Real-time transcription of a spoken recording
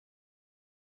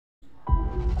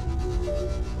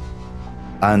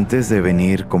Antes de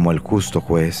venir como el justo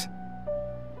juez,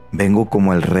 vengo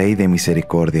como el Rey de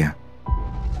misericordia.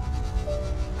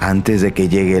 Antes de que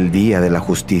llegue el día de la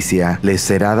justicia, les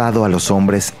será dado a los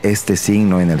hombres este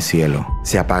signo en el cielo.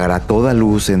 Se apagará toda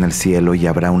luz en el cielo y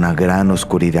habrá una gran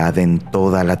oscuridad en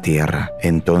toda la tierra.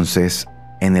 Entonces,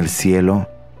 en el cielo,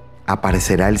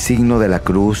 aparecerá el signo de la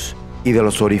cruz y de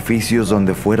los orificios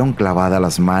donde fueron clavadas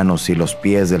las manos y los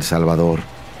pies del Salvador.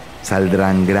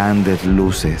 Saldrán grandes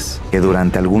luces que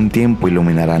durante algún tiempo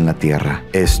iluminarán la tierra.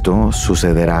 Esto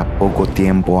sucederá poco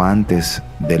tiempo antes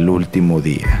del último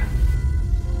día.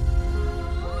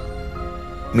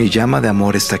 Mi llama de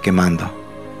amor está quemando.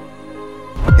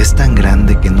 Es tan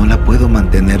grande que no la puedo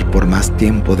mantener por más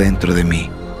tiempo dentro de mí.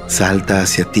 Salta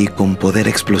hacia ti con poder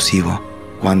explosivo.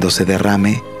 Cuando se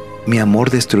derrame, mi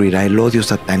amor destruirá el odio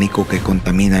satánico que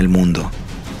contamina el mundo.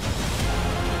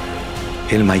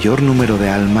 El mayor número de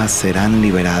almas serán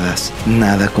liberadas.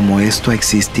 Nada como esto ha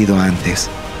existido antes.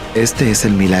 Este es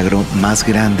el milagro más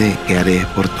grande que haré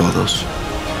por todos.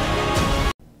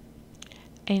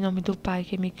 Em nome do Pai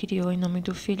que me criou, em nome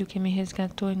do Filho que me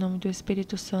resgatou, em nome do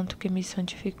Espírito Santo que me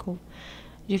santificou.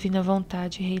 Divina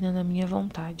vontade, reina na minha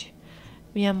vontade.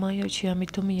 Minha mãe, eu te amo e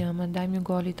tu me ama. Dai-me o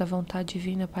gole da vontade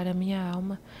divina para minha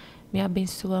alma. Me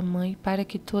abençoa, Mãe, para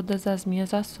que todas as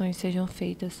minhas ações sejam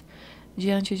feitas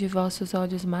diante de vossos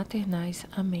olhos maternais.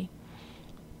 Amém.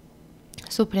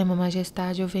 Suprema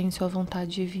Majestade, eu venho em sua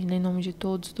vontade divina, em nome de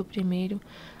todos, do primeiro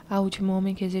ao último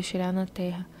homem que existirá na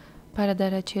terra, para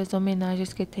dar a ti as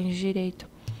homenagens que tens direito,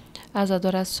 as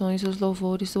adorações, os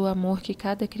louvores, o amor que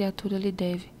cada criatura lhe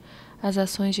deve, as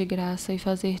ações de graça e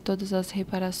fazer todas as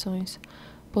reparações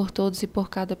por todos e por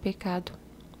cada pecado.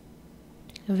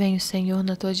 Venho, Senhor,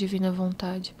 na tua divina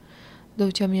vontade.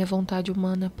 Dou-te a minha vontade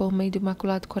humana por meio do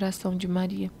Imaculado Coração de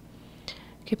Maria,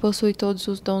 que possui todos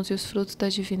os dons e os frutos da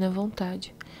divina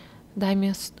vontade. Dai-me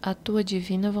a tua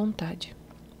divina vontade.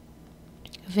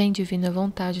 Vem, divina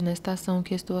vontade, nesta ação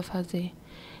que estou a fazer,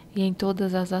 e em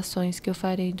todas as ações que eu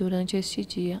farei durante este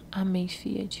dia. Amém,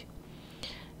 Fiat.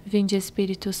 Vinde,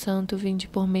 Espírito Santo, vinde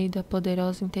por meio da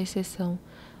poderosa intercessão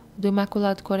do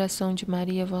Imaculado Coração de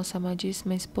Maria, vossa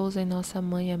amadíssima esposa e nossa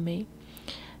mãe. Amém.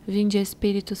 Vinde,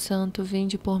 Espírito Santo,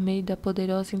 vinde por meio da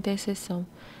poderosa intercessão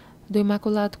do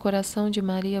Imaculado Coração de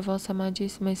Maria, vossa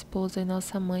amadíssima esposa e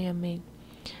nossa mãe. Amém.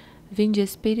 Vinde,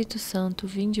 Espírito Santo,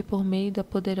 vinde por meio da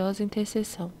poderosa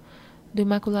intercessão do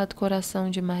Imaculado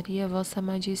Coração de Maria, vossa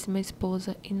amadíssima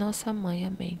esposa e nossa mãe.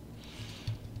 Amém.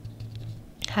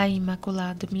 Rainha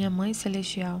Imaculada, minha Mãe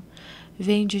Celestial,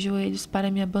 venho de joelhos para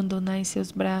me abandonar em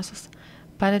seus braços,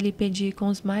 para lhe pedir com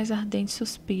os mais ardentes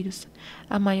suspiros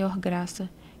a maior graça,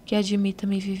 que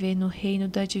admita-me viver no reino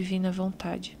da divina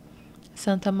vontade.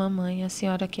 Santa Mamãe, a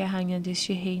Senhora que é a Rainha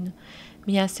deste reino,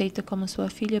 me aceita como sua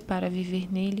filha para viver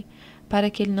nele, para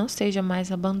que ele não seja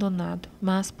mais abandonado,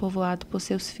 mas povoado por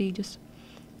seus filhos.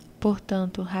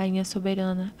 Portanto, Rainha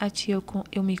soberana, a ti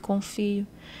eu me confio,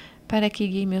 para que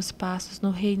guie meus passos no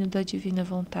reino da divina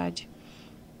vontade.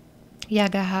 E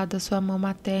agarrado à sua mão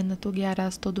materna, tu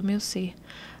guiarás todo o meu ser,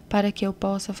 para que eu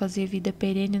possa fazer vida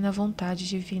perene na vontade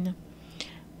divina.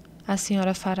 A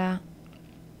Senhora fará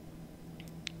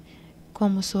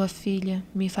como sua filha,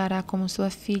 me fará como sua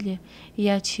filha, e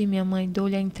a ti, minha mãe,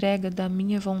 dou-lhe a entrega da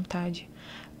minha vontade,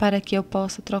 para que eu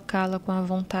possa trocá-la com a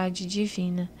vontade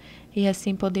divina, e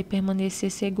assim poder permanecer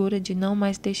segura de não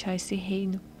mais deixar esse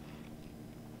reino.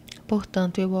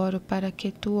 Portanto, eu oro para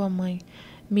que tu, ó Mãe,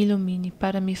 me ilumine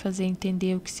para me fazer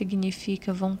entender o que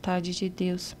significa vontade de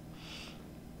Deus.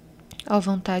 Ó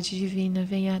vontade divina,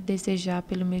 venha a desejar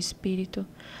pelo meu espírito,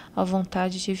 ó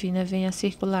vontade divina, venha a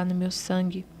circular no meu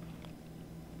sangue.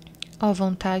 Ó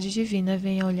vontade divina,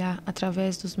 venha olhar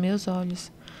através dos meus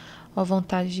olhos. Ó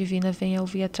vontade divina, venha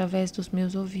ouvir através dos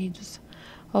meus ouvidos.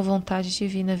 Ó vontade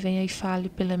divina, venha e fale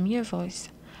pela minha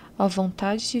voz. Ó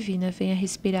vontade divina, venha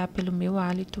respirar pelo meu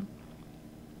hálito.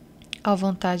 Ó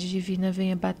vontade divina,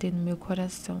 venha bater no meu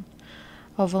coração.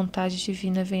 Ó vontade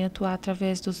divina, venha atuar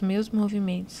através dos meus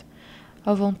movimentos.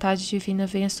 Ó vontade divina,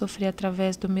 venha sofrer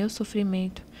através do meu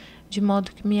sofrimento, de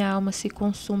modo que minha alma se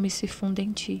consuma e se funda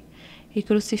em ti, e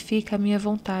crucifica a minha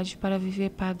vontade para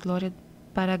viver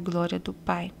para a glória do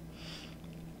Pai.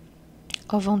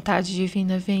 Ó vontade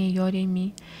divina, venha e ore em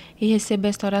mim, e receba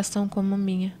esta oração como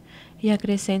minha, e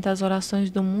acrescenta as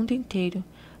orações do mundo inteiro,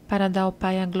 para dar ao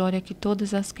Pai a glória que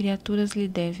todas as criaturas lhe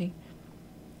devem.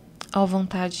 Ó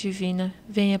vontade divina,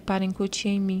 venha para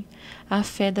incutir em mim a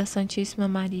fé da Santíssima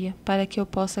Maria, para que eu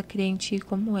possa crer em ti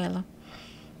como ela.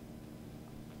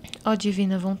 Ó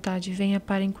divina vontade, venha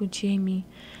para incutir em mim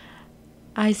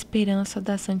a esperança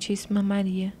da Santíssima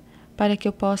Maria, para que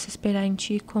eu possa esperar em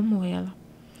ti como ela.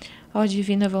 Ó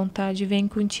Divina Vontade, vem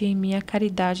incutir em mim a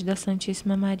caridade da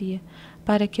Santíssima Maria,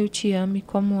 para que eu te ame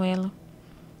como ela.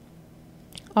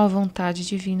 Ó Vontade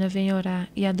Divina, vem orar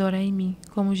e adorar em mim,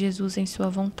 como Jesus em sua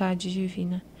vontade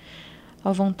divina.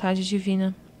 Ó Vontade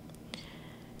Divina,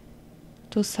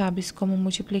 tu sabes como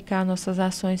multiplicar nossas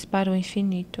ações para o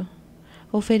infinito.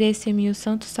 Oferece-me o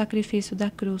santo sacrifício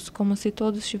da cruz, como se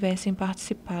todos tivessem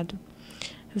participado.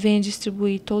 Venha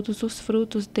distribuir todos os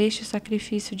frutos deste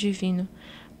sacrifício divino,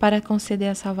 para conceder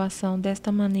a salvação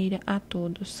desta maneira a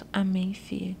todos. Amém,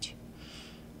 Fiat.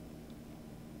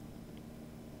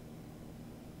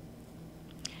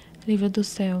 Livro do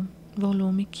Céu,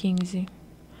 volume 15,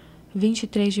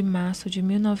 23 de março de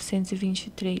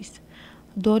 1923.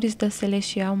 Dores da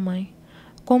Celestial Mãe.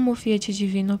 Como o Fiat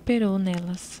Divino operou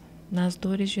nelas, nas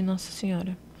dores de Nossa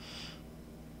Senhora.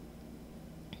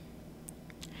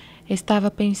 Estava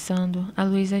pensando, a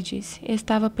Luísa disse,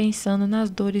 estava pensando nas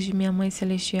dores de minha Mãe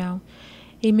Celestial,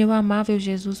 e meu amável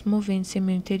Jesus, movendo-se em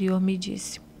meu interior, me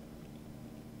disse: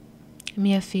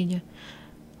 minha filha,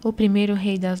 o primeiro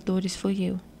rei das dores fui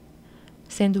eu.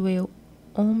 Sendo eu,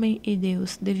 homem e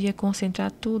Deus, devia concentrar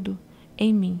tudo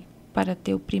em mim para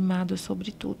ter o primado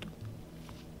sobre tudo.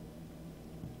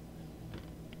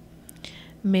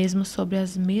 Mesmo sobre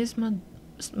as mesmas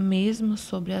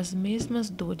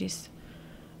dores.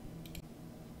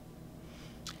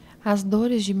 As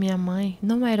dores de minha mãe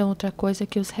não eram outra coisa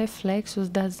que os reflexos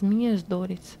das minhas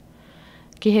dores,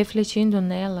 que refletindo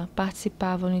nela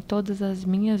participavam em todas as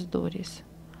minhas dores,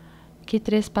 que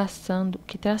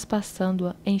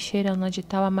traspassando-a encheram-na de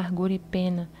tal amargura e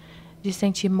pena de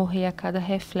sentir morrer a cada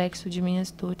reflexo de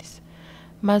minhas dores,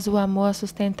 mas o amor a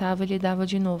sustentava e lhe dava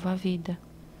de novo a vida.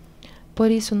 Por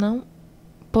isso, não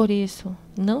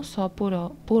só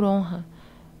por honra,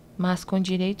 mas com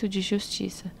direito de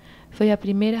justiça, foi a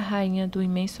primeira rainha do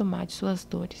imenso mar de suas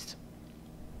dores.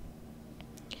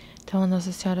 Então, a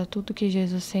Nossa Senhora, tudo que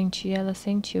Jesus sentia, ela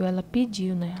sentiu, ela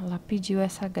pediu, né? Ela pediu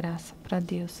essa graça para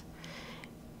Deus,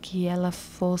 que ela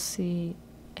fosse,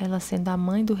 ela sendo a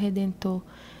mãe do Redentor,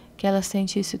 que ela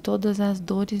sentisse todas as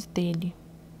dores dele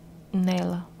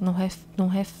nela, num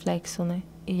reflexo, né?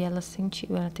 E ela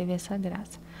sentiu, ela teve essa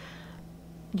graça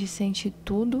de sentir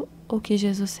tudo o que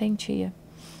Jesus sentia.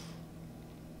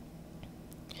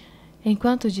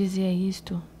 Enquanto dizia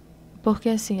isto, porque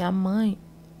assim, a mãe,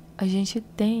 a gente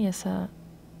tem esse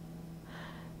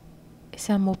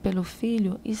amor pelo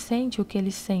filho e sente o que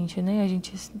ele sente, né? A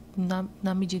gente,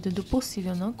 na medida do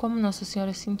possível, não como Nossa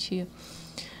Senhora sentia,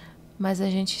 mas a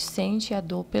gente sente a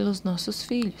dor pelos nossos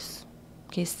filhos,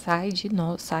 que sai de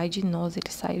nós,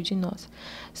 ele saiu de nós.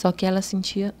 Só que ela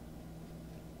sentia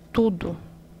tudo.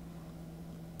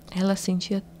 Ela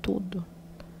sentia tudo.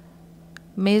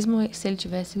 Mesmo se ele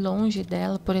estivesse longe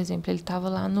dela, por exemplo, ele estava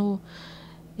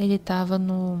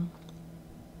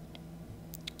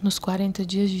nos 40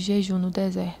 dias de jejum no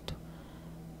deserto,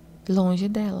 longe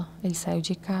dela, ele saiu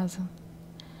de casa.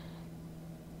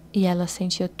 E ela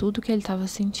sentia tudo que ele estava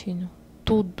sentindo,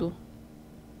 tudo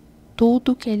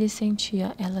que ele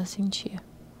sentia, ela sentia.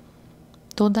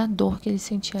 Toda a dor que ele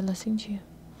sentia, ela sentia.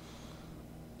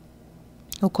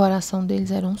 O coração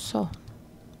deles era um só.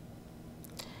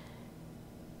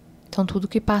 Então, tudo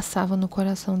que passava no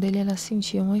coração dele, ela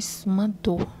sentia uma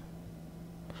dor.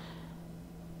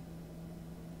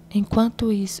 Enquanto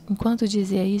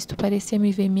dizia isto,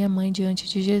 parecia-me ver minha mãe diante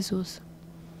de Jesus.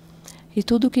 E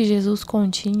tudo que Jesus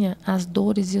continha, as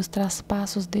dores e os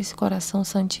traspassos desse coração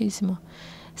santíssimo,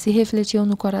 se refletiam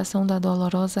no coração da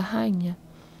dolorosa rainha.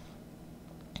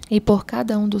 E por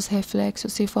cada um dos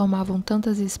reflexos se formavam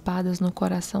tantas espadas no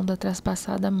coração da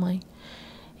traspassada mãe,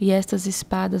 e estas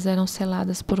espadas eram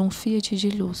seladas por um fiat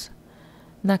de luz,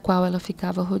 na qual ela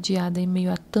ficava rodeada em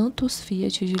meio a tantos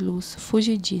fiat de luz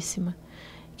fugidíssima,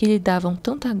 que lhe davam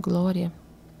tanta glória,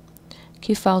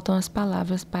 que faltam as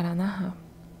palavras para narrar.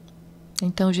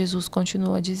 Então Jesus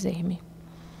continuou a dizer-me: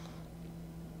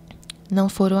 não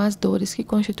foram as dores que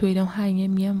constituíram rainha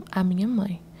a minha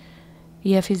mãe,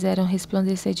 e a fizeram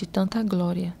resplandecer de tanta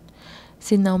glória,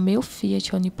 senão meu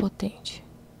fiat onipotente,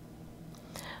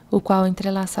 o qual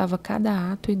entrelaçava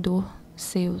cada ato e dor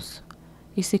seus,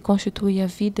 e se constituía a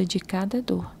vida de cada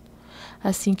dor,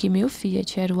 assim que meu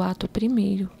fiat era o ato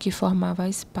primeiro que formava a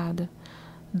espada,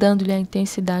 dando-lhe a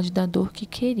intensidade da dor que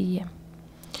queria.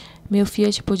 Meu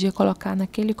fiat podia colocar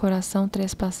naquele coração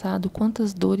trespassado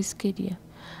quantas dores queria,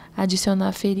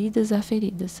 adicionar feridas a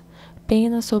feridas,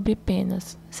 penas sobre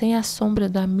penas, sem a sombra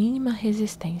da mínima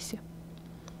resistência.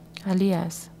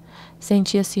 Aliás,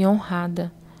 sentia-se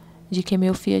honrada de que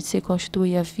meu fiat se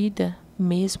constituía a vida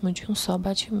mesmo de um só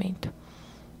batimento.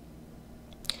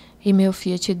 E meu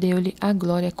fiat deu-lhe a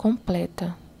glória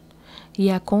completa, e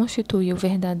a constituiu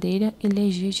verdadeira e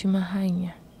legítima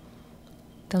rainha.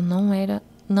 Então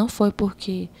não foi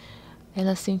porque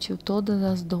ela sentiu todas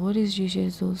as dores de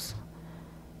Jesus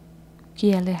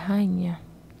que ela é rainha.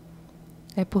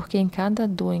 É porque em cada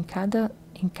dor, em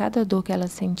cada dor que ela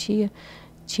sentia,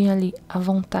 tinha ali a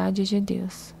vontade de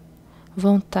Deus.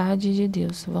 Vontade de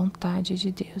Deus, vontade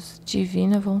de Deus,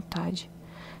 divina vontade.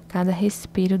 Cada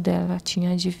respiro dela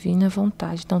tinha a divina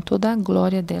vontade. Então toda a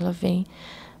glória dela vem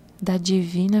da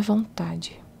divina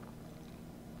vontade.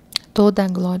 Toda a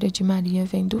glória de Maria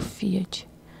vem do Fiat.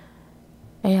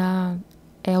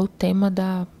 É o tema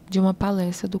de uma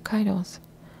palestra do Kairos.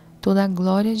 Toda a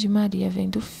glória de Maria vem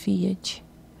do Fiat.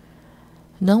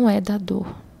 Não é da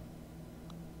dor.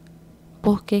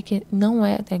 Porque que não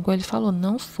é igual ele falou,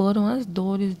 não foram as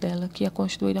dores dela que a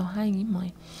constituíram rainha e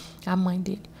mãe. A mãe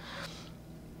dele.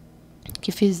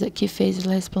 Que fez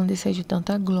ela resplandecer de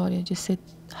tanta glória, de ser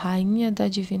rainha da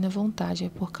divina vontade. É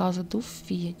por causa do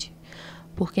Fiat.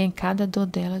 Porque em cada dor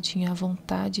dela tinha a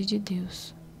vontade de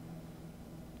Deus.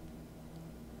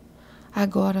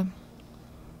 Agora,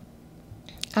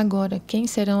 quem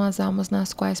serão as almas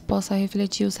nas quais possa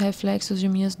refletir os reflexos de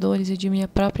minhas dores e de minha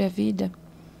própria vida?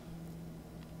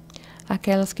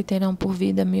 Aquelas que terão por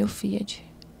vida meu Fiat.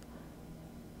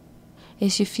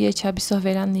 Este Fiat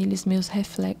absorverá neles meus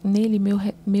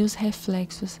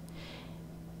reflexos,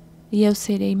 e eu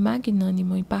serei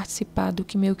magnânimo em participar do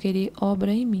que meu querer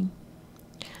obra em mim.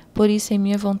 Por isso, em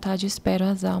minha vontade espero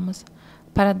as almas,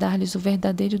 para dar-lhes o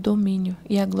verdadeiro domínio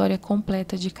e a glória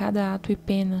completa de cada ato e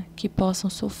pena que possam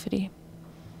sofrer.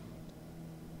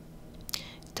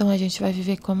 Então a gente vai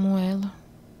viver como ela.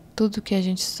 Tudo que a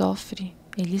gente sofre,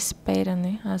 ele espera,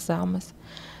 né, as almas,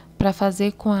 para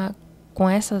fazer com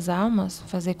essas almas,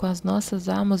 fazer com as nossas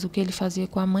almas o que ele fazia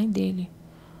com a mãe dele.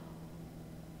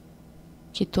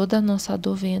 Que toda a nossa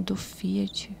dor venha do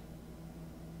Fiat.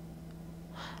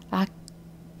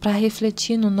 Para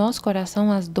refletir no nosso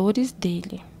coração as dores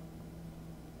dele.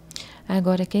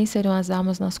 Agora, quem serão as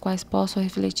almas nas quais posso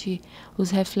refletir os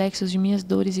reflexos de minhas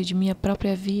dores e de minha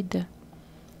própria vida?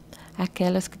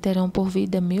 Aquelas que terão por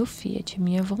vida meu Fiat,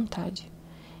 minha vontade.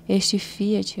 Este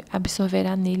Fiat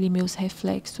absorverá nele meus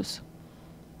reflexos.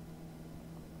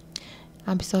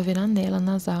 Absorverá nela,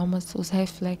 nas almas, os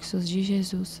reflexos de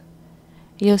Jesus.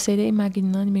 E eu serei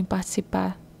magnânimo em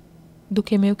participar do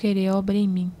que meu querer obra em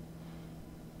mim.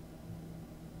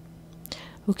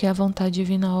 O que a vontade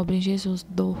divina obra em Jesus,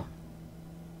 dor.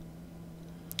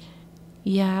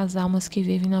 E as almas que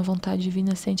vivem na vontade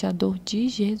divina sentem a dor de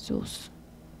Jesus.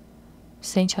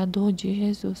 Sente a dor de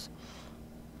Jesus.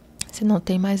 Se não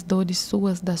tem mais dores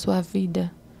suas da sua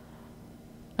vida,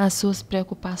 as suas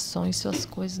preocupações, suas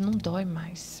coisas, não dói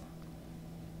mais.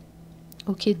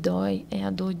 O que dói é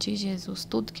a dor de Jesus.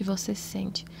 Tudo que você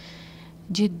sente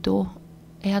de dor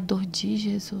é a dor de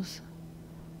Jesus.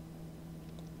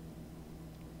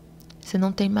 Você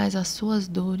não tem mais as suas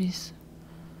dores.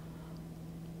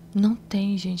 Não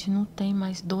tem, gente, não tem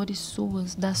mais dores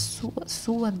suas. Da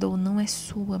sua dor não é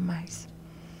sua mais.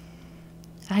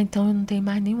 Então eu não tenho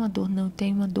mais nenhuma dor. Não, eu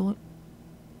tenho uma dor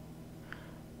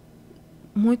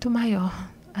muito maior,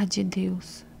 a de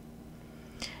Deus.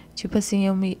 Tipo assim,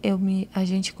 a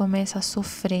gente começa a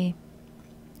sofrer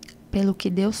pelo que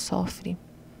Deus sofre.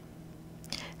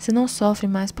 Você não sofre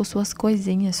mais por suas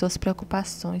coisinhas, suas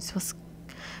preocupações,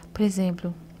 por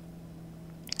exemplo,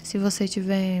 se você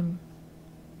estiver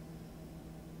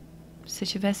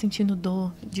sentindo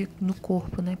dor no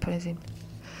corpo, né, por exemplo.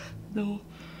 Dor.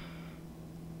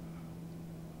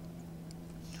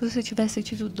 Se você estiver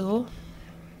sentindo dor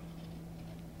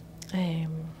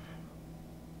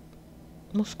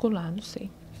muscular, não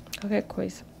sei, qualquer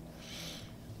coisa,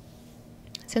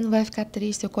 você não vai ficar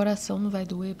triste, seu coração não vai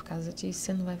doer por causa disso,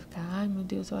 você não vai ficar, ai meu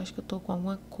Deus, eu acho que eu tô com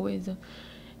alguma coisa,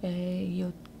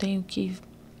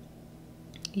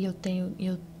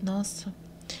 nossa,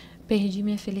 perdi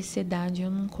minha felicidade,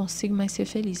 eu não consigo mais ser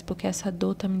feliz, porque essa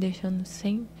dor tá me deixando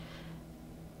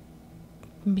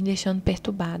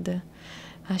perturbada.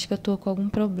 Acho que eu tô com algum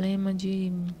problema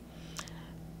de,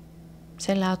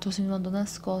 sei lá, eu tô sentindo uma dor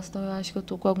nas costas, então eu acho que eu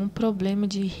tô com algum problema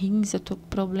de rins, eu tô com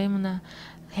problema na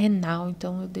renal,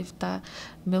 então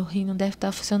meu rim não deve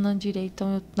estar funcionando direito,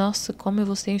 então nossa, como eu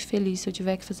vou ser infeliz se eu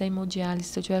tiver que fazer hemodiálise,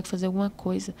 se eu tiver que fazer alguma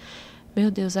coisa.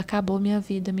 Meu Deus, acabou minha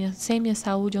vida, sem minha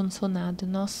saúde eu não sou nada.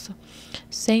 Nossa,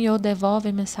 Senhor,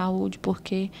 devolve minha saúde,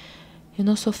 porque eu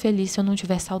não sou feliz se eu não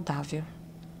estiver saudável.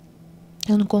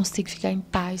 Eu não consigo ficar em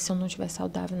paz se eu não estiver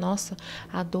saudável. Nossa,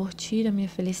 a dor tira minha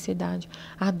felicidade,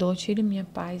 a dor tira minha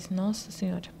paz. Nossa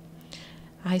Senhora.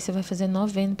 Aí você vai fazer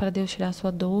novena para Deus tirar a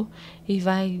sua dor e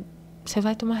vai você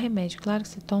vai tomar remédio, claro que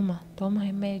você toma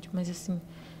remédio, mas assim,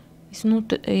 isso não,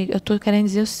 eu tô querendo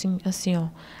dizer assim, ó,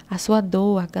 a sua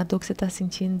dor, a dor que você tá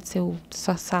sentindo,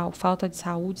 sua falta de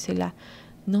saúde, sei lá,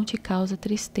 não te causa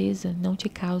tristeza, não te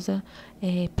causa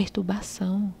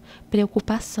perturbação,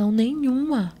 preocupação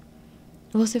nenhuma.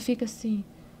 Você fica assim,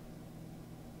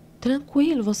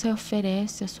 tranquilo, você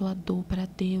oferece a sua dor para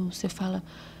Deus, você fala,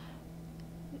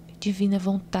 divina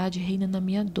vontade, reina na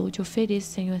minha dor, te ofereço,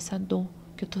 Senhor, essa dor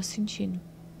que eu tô sentindo.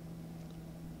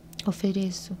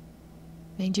 Ofereço.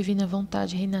 Vem divina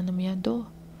vontade reinar na minha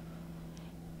dor.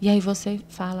 E aí você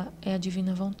fala, é a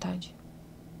divina vontade.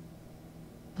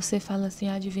 Você fala assim,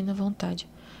 a divina vontade.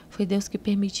 Foi Deus que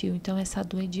permitiu, então essa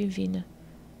dor é divina.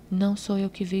 Não sou eu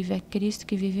que vivo, é Cristo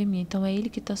que vive em mim. Então é Ele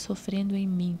que está sofrendo em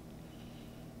mim.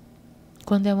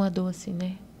 Quando é uma dor assim,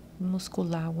 né?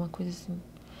 Muscular, alguma coisa assim.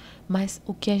 Mas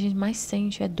o que a gente mais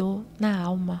sente é dor na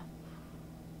alma.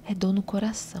 É dor no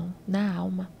coração, na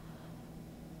alma.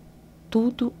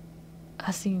 Tudo,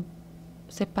 assim,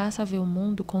 você passa a ver o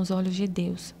mundo com os olhos de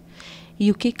Deus.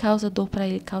 E o que causa dor para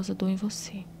Ele, causa dor em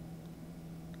você.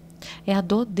 É a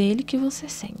dor dele que você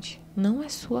sente, não é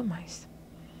sua mais.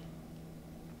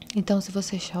 Então, se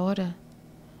você chora,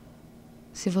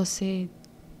 se você,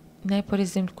 né, por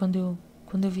exemplo, quando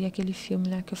eu vi aquele filme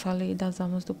lá que eu falei das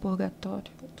almas do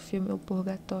purgatório, do filme O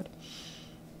Purgatório,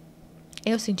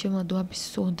 eu senti uma dor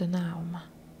absurda na alma,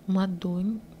 uma dor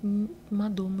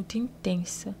muito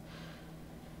intensa.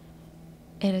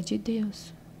 Era de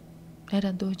Deus, era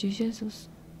a dor de Jesus,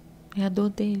 é a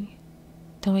dor dele.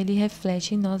 Então ele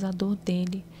reflete em nós a dor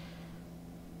dele.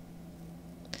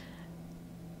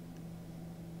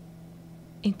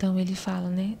 Então ele fala,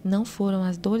 né? Não foram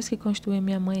as dores que constituem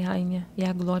minha mãe rainha, e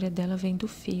a glória dela vem do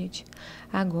Fiat.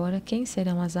 Agora, quem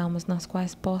serão as almas nas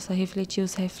quais possa refletir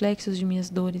os reflexos de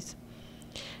minhas dores?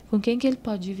 Com quem que ele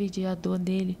pode dividir a dor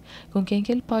dele? Com quem que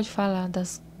ele pode falar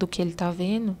do que ele está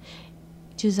vendo?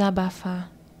 Desabafar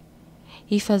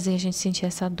e fazer a gente sentir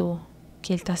essa dor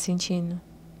que ele está sentindo.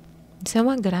 Isso é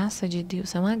uma graça de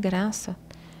Deus, é uma graça.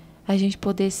 A gente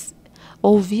poder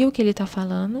ouvir o que ele está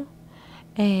falando,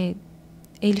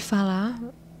 ele falar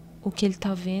o que ele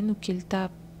está vendo, o que ele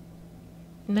está,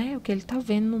 né, o que ele está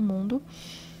vendo no mundo,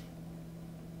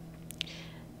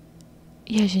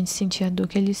 e a gente sentir a dor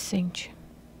que ele sente.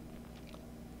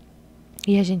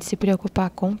 E a gente se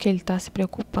preocupar com o que ele está se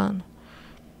preocupando.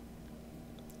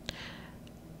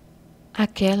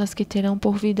 Aquelas que terão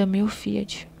por vida meu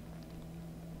Fiat.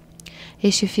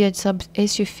 Este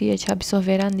Fiat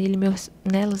absorverá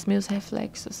nelas meus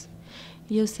reflexos.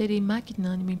 E eu serei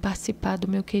magnânimo em participar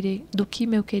do que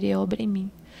meu querer obra em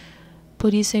mim.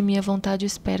 Por isso em minha vontade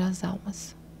espero as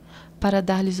almas, para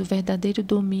dar-lhes o verdadeiro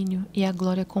domínio e a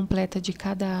glória completa de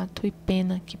cada ato e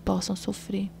pena que possam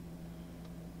sofrer.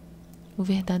 O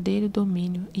verdadeiro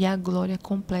domínio e a glória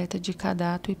completa de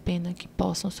cada ato e pena que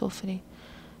possam sofrer.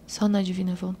 Só na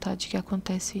divina vontade que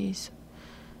acontece isso.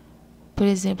 Por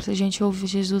exemplo, se a gente ouve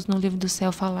Jesus no livro do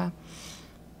céu falar,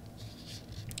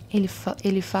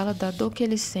 ele fala da dor que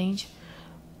ele sente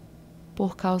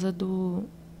por causa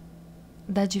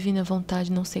da divina vontade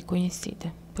não ser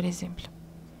conhecida, por exemplo.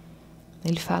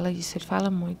 Ele fala isso, ele fala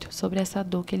muito sobre essa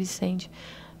dor que ele sente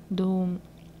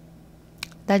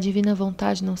da divina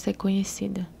vontade não ser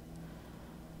conhecida,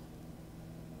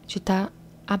 de estar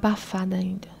abafada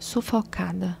ainda,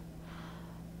 sufocada.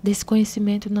 Desse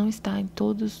conhecimento não está em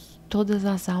todas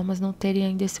as almas não terem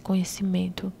ainda esse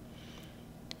conhecimento.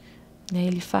 Né?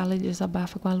 Ele fala, ele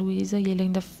desabafa com a Luisa e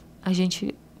a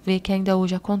gente vê que ainda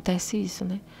hoje acontece isso,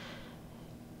 né?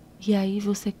 E aí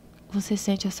você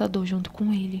sente essa dor junto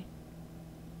com ele.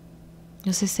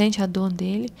 Você sente a dor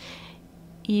dele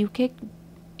e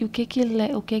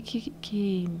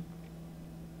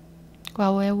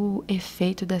qual é o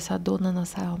efeito dessa dor na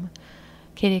nossa alma?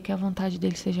 Querer que a vontade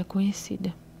dele seja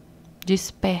conhecida.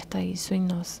 Desperta isso em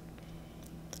nós.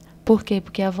 Por quê?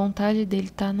 Porque a vontade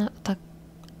dele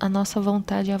a nossa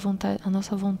vontade é a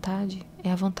nossa vontade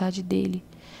é a vontade dele.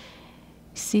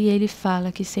 Se ele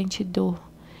fala que sente dor,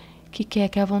 que quer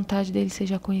que a vontade dele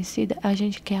seja conhecida, a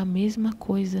gente quer a mesma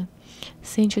coisa.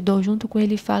 Sente dor junto com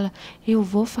ele e fala, eu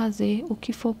vou fazer o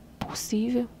que for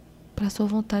possível para a sua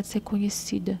vontade ser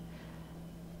conhecida.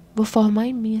 Vou formar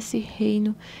em mim esse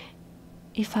reino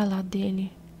e falar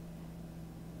dele.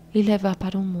 E levar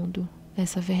para o mundo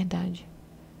essa verdade.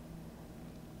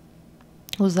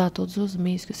 Usar todos os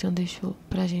meios que o Senhor deixou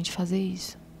para a gente fazer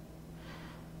isso.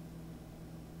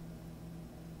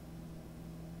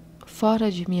 Fora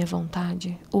de minha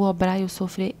vontade, o obrar e o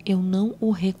sofrer, eu não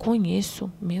o reconheço.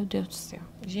 Meu Deus do céu.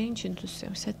 Gente do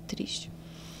céu, isso é triste.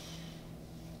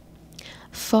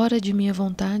 fora de minha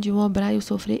vontade, o obrar e o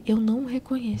sofrer, eu não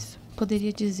reconheço.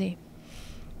 Poderia dizer: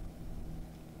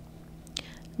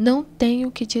 não tenho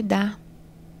que te dar.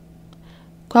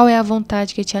 Qual é a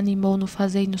vontade que te animou no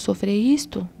fazer e no sofrer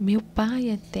isto? Meu Pai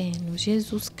eterno,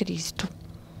 Jesus Cristo.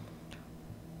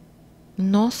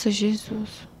 Nossa,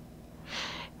 Jesus.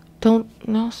 Então,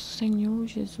 nosso Senhor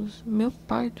Jesus, meu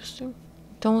Pai do céu.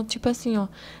 Então, tipo assim, ó,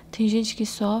 tem gente que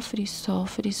sofre,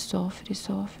 sofre, sofre,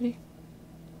 sofre.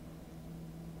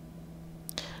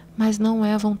 Mas não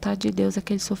é a vontade de Deus,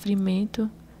 aquele sofrimento,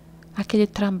 aquele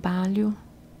trabalho.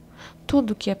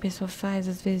 Tudo que a pessoa faz,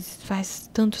 às vezes, faz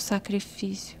tanto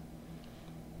sacrifício.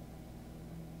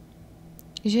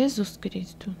 Jesus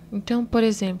Cristo. Então, por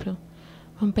exemplo,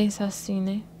 vamos pensar assim,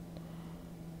 né?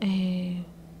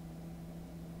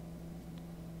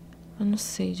 Eu não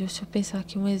sei, deixa eu pensar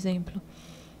aqui um exemplo.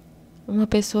 Uma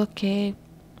pessoa quer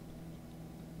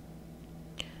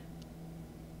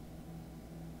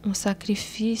um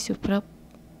sacrifício para,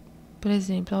 por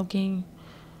exemplo, alguém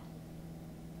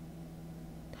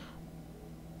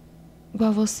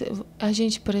igual você, a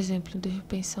gente, por exemplo, deixa eu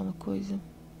pensar uma coisa.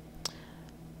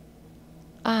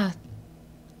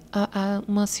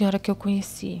 Uma senhora que eu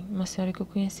conheci,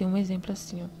 um exemplo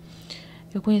assim, ó.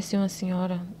 Eu conheci uma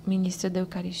senhora ministra da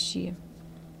Eucaristia.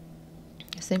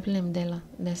 Eu sempre lembro dela,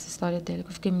 dessa história dela, que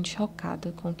eu fiquei muito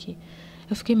chocada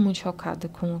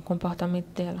com o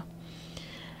comportamento dela.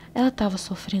 Ela estava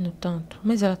sofrendo tanto,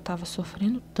 mas ela estava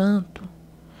sofrendo tanto,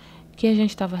 que a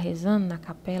gente estava rezando na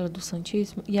capela do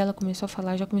Santíssimo e ela começou a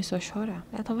falar, já começou a chorar.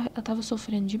 Ela estava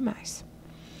sofrendo demais.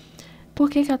 Por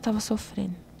que ela estava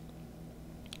sofrendo?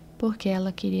 Porque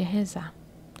ela queria rezar.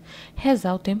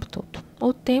 Rezar o tempo todo.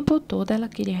 O tempo todo ela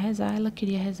queria rezar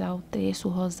o terço,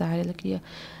 o rosário,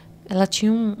 ela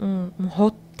tinha um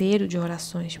roteiro de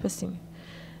orações, tipo assim,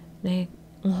 né?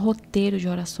 Um roteiro de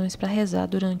orações para rezar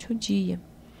durante o dia.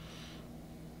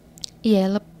 E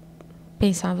ela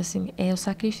pensava assim, é o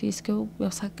sacrifício que é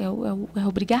a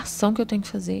obrigação que eu tenho que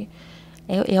fazer.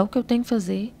 É o que eu tenho que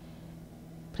fazer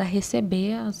para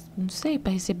receber,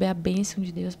 para receber a bênção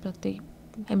de Deus, para ter.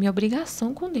 É minha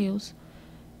obrigação com Deus.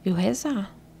 Eu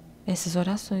rezar essas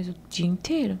orações o dia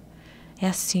inteiro. É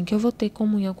assim que eu vou ter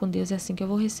comunhão com Deus, é assim que eu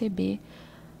vou receber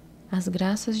as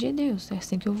graças de Deus, é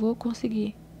assim que eu vou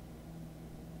conseguir.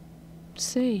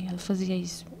 Sei, ela fazia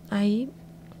isso. Aí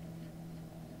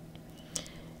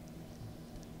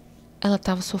ela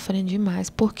estava sofrendo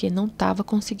demais porque não estava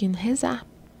conseguindo rezar.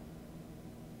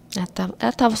 Ela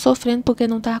estava sofrendo porque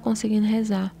não estava conseguindo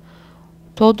rezar.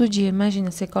 Todo dia,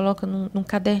 imagina, você coloca num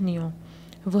caderninho, ó,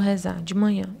 eu vou rezar de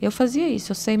manhã. Eu fazia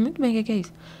isso, eu sei muito bem o que é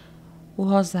isso. O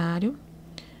rosário,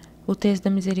 o texto da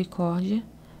misericórdia,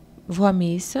 vou à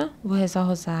missa, vou rezar o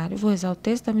rosário, vou rezar o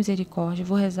texto da misericórdia,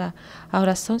 vou rezar a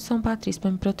oração de São Patrício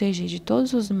para me proteger de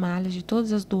todos os males, de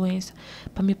todas as doenças,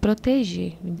 para me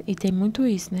proteger. E tem muito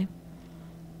isso, né?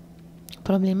 O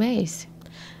problema é esse.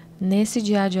 Nesse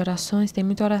diário de orações, tem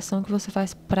muita oração que você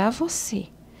faz para você.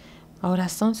 A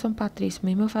oração de São Patrício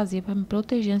mesmo eu fazia para me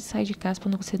proteger antes de sair de casa, para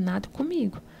não acontecer nada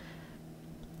comigo.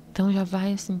 Então já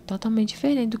vai assim totalmente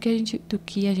diferente do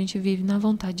que a gente vive na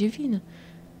vontade divina.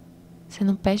 Você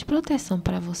não pede proteção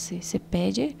para você, você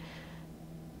pede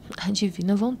a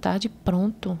divina vontade,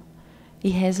 pronto, e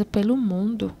reza pelo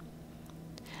mundo.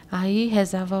 Aí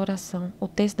rezava a oração, o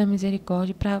texto da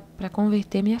misericórdia para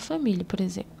converter minha família, por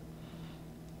exemplo.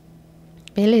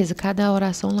 Beleza, cada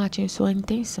oração lá tinha sua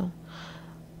intenção.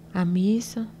 A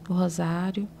missa, o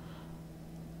rosário,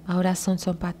 a oração de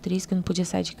São Patrício, que eu não podia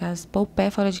sair de casa, pôr o pé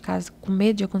fora de casa com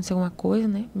medo de acontecer alguma coisa,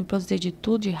 né? Me proteger de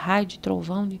tudo, de raio, de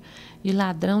trovão, de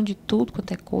ladrão, de tudo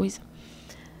quanto é coisa.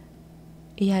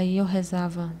 E aí eu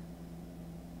rezava.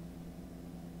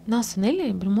 Nossa, nem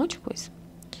lembro, um monte de coisa.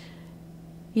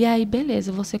 E aí,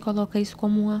 beleza, você coloca isso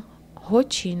como uma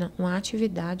rotina, uma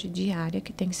atividade diária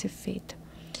que tem que ser feita.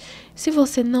 Se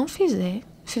você não fizer,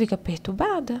 você fica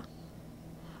perturbada.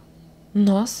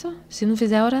 Nossa, se não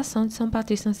fizer a oração de São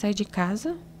Patrício antes de sair de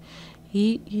casa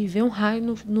e ver um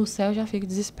raio no céu, já fico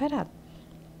desesperado.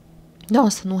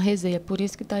 Nossa, não rezei, é por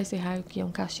isso que tá esse raio aqui, é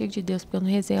um castigo de Deus, porque eu não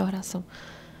rezei a oração.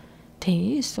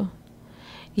 Tem isso?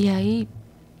 E aí,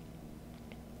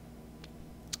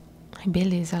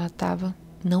 beleza,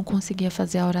 não conseguia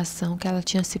fazer a oração que ela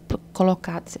tinha se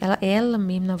colocado, ela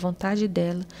mesma, na vontade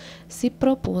dela, se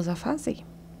propôs a fazer,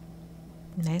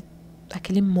 né?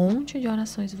 Aquele monte de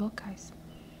orações vocais,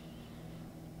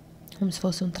 como se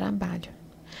fosse um trabalho,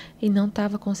 e não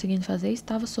estava conseguindo fazer,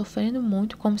 estava sofrendo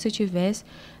muito, como se estivesse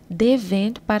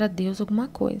devendo para Deus alguma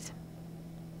coisa.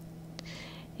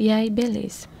 E aí,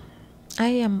 beleza.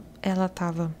 Aí ela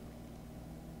estava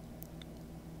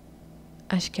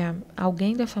acho que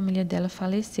alguém da família dela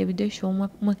faleceu e deixou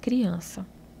uma criança.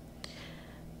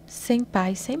 Sem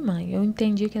pai, sem mãe. Eu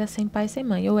entendi que era sem pai, sem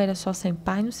mãe. Ou era só sem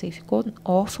pai, não sei. Ficou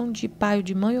órfão de pai ou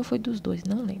de mãe, ou foi dos dois,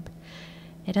 não lembro.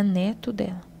 Era neto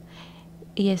dela.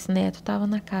 E esse neto estava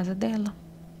na casa dela.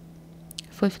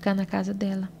 Foi ficar na casa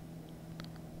dela.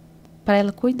 Para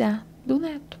ela cuidar do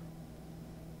neto.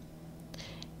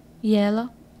 E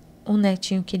o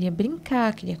netinho queria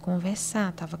brincar, queria conversar,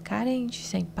 estava carente,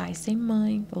 sem pai, sem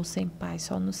mãe, ou sem pai,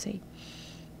 só não sei.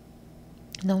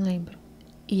 Não lembro.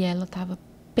 E ela estava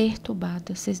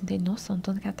perturbada, vocês não têm noção,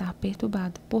 tanto que ela estava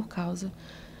perturbada por causa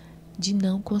de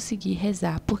não conseguir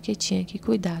rezar, porque tinha que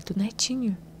cuidar do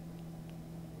netinho.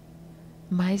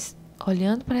 Mas,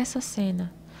 olhando para essa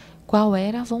cena, qual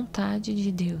era a vontade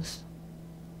de Deus?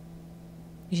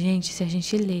 Gente, se a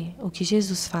gente lê o que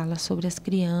Jesus fala sobre as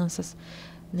crianças,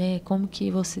 né, como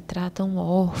que você trata um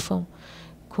órfão,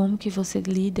 como que você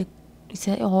lida, isso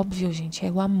é óbvio, gente,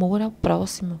 é o amor ao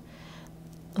próximo.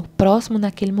 O próximo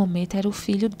naquele momento era o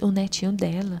filho, o netinho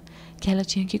dela, que ela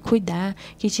tinha que cuidar,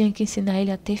 que tinha que ensinar ele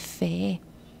a ter fé.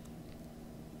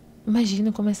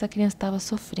 Imagina como essa criança estava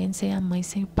sofrendo sem a mãe,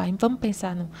 sem o pai. Vamos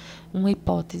pensar numa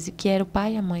hipótese, que era o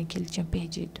pai e a mãe que ele tinha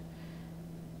perdido.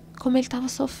 Como ele estava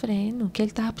sofrendo, que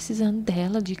ele estava precisando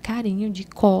dela, de carinho, de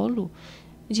colo,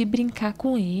 de brincar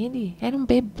com ele. Era um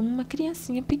bebê, uma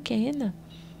criancinha pequena.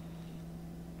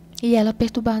 E ela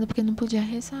perturbada porque não podia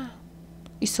rezar.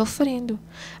 E sofrendo.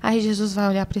 Aí Jesus vai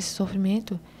olhar para esse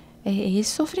sofrimento. É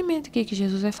esse sofrimento aqui que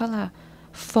Jesus vai falar.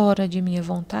 Fora de minha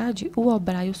vontade, o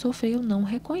obrar e o sofrer eu não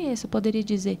reconheço. Eu poderia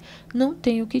dizer, não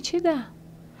tenho o que te dar.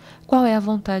 Qual é a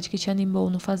vontade que te animou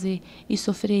no fazer e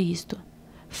sofrer isto?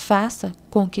 Faça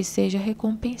com que seja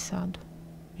recompensado.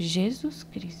 Jesus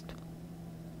Cristo.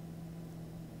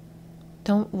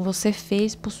 Então, você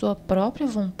fez por sua própria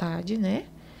vontade, né?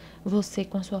 Você,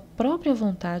 com a sua própria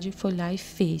vontade, foi lá e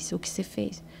fez o que você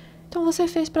fez. Então, você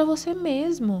fez para você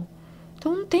mesmo.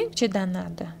 Então, não tem que te dar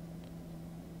nada.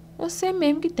 Você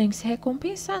mesmo que tem que se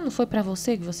recompensar. Não foi para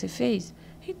você que você fez?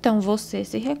 Então, você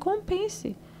se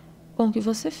recompense com o que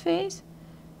você fez.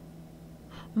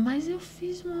 Mas eu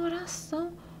fiz uma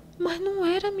oração. Mas não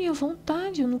era a minha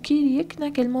vontade. Eu não queria que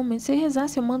naquele momento você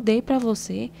rezasse. Eu mandei para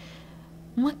você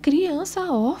uma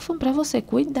criança órfã para você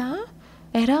cuidar.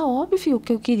 Era óbvio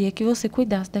que eu queria que você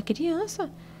cuidasse da criança.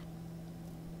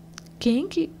 Quem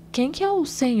que é o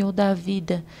Senhor da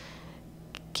vida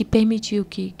que permitiu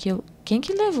que eu... Quem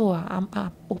que levou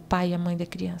o pai e a mãe da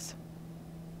criança?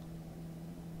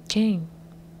 Quem?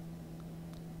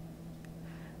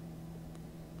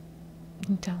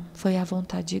 Então, foi a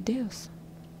vontade de Deus.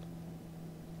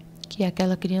 Que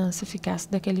aquela criança ficasse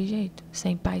daquele jeito,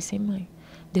 sem pai, sem mãe.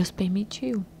 Deus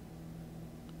permitiu.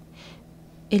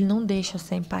 Ele não deixa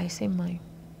sem pai e sem mãe.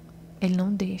 Ele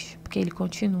não deixa, porque ele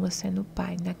continua sendo o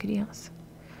pai da criança.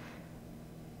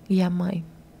 E a mãe?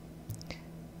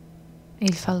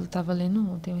 Ele estava lendo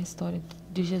ontem uma história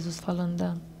de Jesus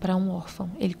falando para um órfão.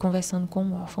 Ele conversando com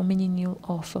um órfão, um menininho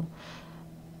órfão.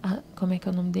 Como é que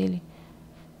é o nome dele?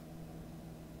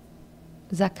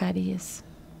 Zacarias.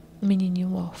 Um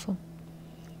menininho órfão.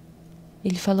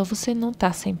 Ele falou, você não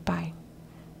está sem pai.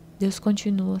 Deus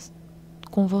continua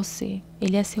com você.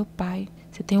 Ele é seu pai.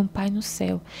 Você tem um pai no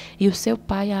céu. E o seu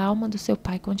pai, a alma do seu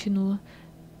pai continua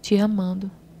te amando.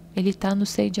 Ele está no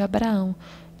seio de Abraão.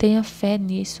 Tenha fé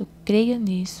nisso. Creia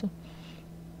nisso.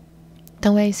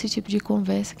 Então é esse tipo de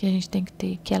conversa que a gente tem que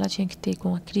ter. Que ela tinha que ter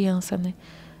com a criança, né?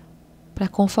 Para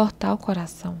confortar o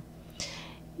coração.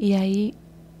 E aí,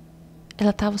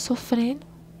 ela estava sofrendo.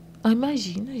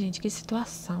 Imagina, gente, que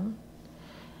situação.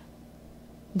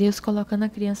 Deus colocando a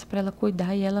criança para ela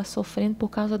cuidar e ela sofrendo por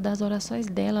causa das orações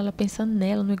dela, ela pensando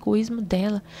nela, no egoísmo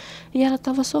dela. E ela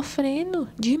estava sofrendo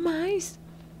demais,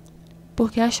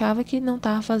 porque achava que não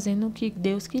estava fazendo o que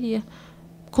Deus queria.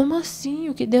 Como assim?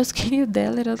 O que Deus queria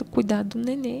dela era cuidar do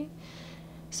nenê.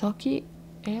 Só que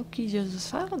é o que Jesus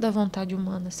fala da vontade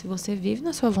humana. Se você vive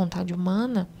na sua vontade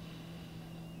humana,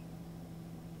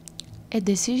 é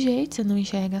desse jeito, você não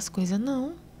enxerga as coisas,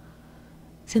 não.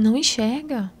 Você não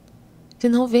enxerga. Você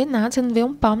não vê nada, você não vê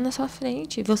um palmo na sua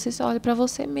frente. Você só olha para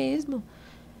você mesmo.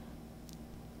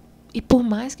 E por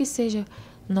mais que seja,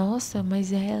 nossa,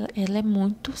 mas ela é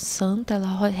muito santa,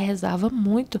 ela rezava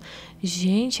muito.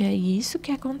 Gente, é isso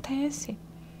que acontece.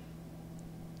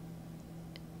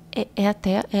 Ele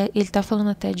está falando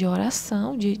até de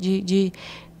oração,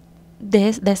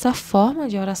 dessa forma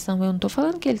de oração. Eu não estou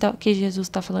falando que Jesus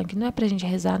está falando que não é para a gente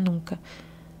rezar nunca.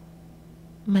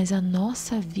 Mas a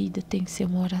nossa vida tem que ser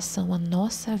uma oração. A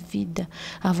nossa vida,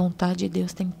 a vontade de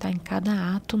Deus tem que estar em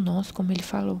cada ato nosso, como ele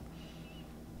falou.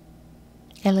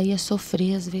 Ela ia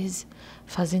sofrer, às vezes,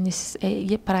 fazendo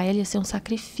para ela ia ser um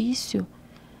sacrifício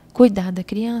cuidar da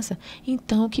criança.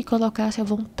 Então, que colocasse a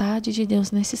vontade de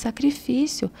Deus nesse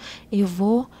sacrifício. Eu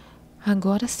vou,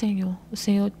 agora, Senhor, o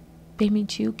Senhor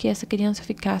permitiu que essa criança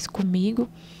ficasse comigo,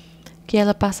 que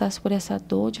ela passasse por essa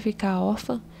dor de ficar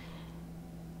órfã,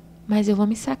 mas eu vou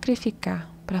me sacrificar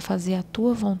para fazer a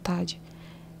tua vontade,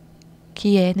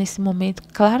 que é, nesse momento,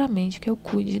 claramente, que eu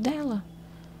cuide dela.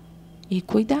 E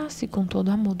cuidasse com todo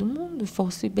o amor do mundo, e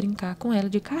fosse brincar com ela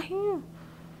de carrinho.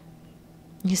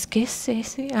 E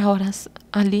esquecesse a oração.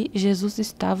 Ali, Jesus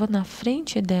estava na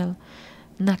frente dela,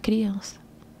 na criança.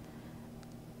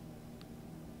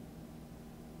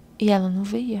 E ela não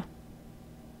via.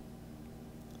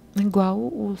 Igual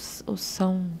o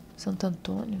Santo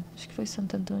Antônio, acho que foi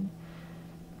Santo Antônio.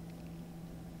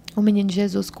 O menino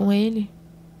Jesus com ele,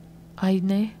 aí,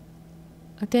 né?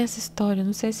 Tem essa história,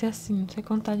 não sei se é assim, não sei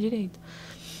contar direito.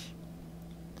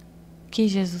 Que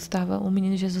Jesus estava, o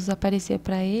menino Jesus aparecia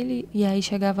para ele, e aí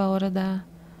chegava a hora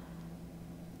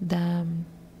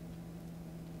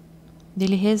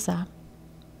dele rezar.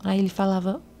 Aí ele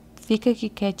falava, fica aqui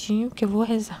quietinho que eu vou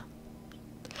rezar.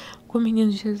 Com o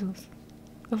menino Jesus,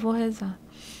 eu vou rezar.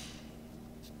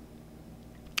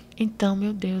 Então,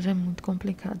 meu Deus, é muito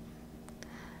complicado.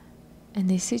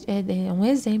 É um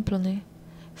exemplo, né?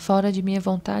 Fora de minha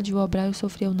vontade, o obrar e o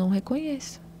sofrer eu não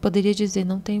reconheço. Poderia dizer,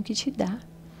 não tenho que te dar.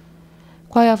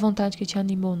 Qual é a vontade que te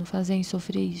animou no fazer e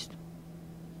sofrer isso?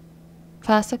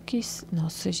 Faça que...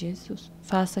 Nossa, Jesus.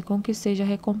 Faça com que seja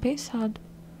recompensado.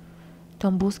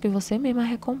 Então, busque você mesmo a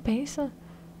recompensa.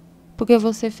 Porque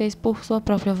você fez por sua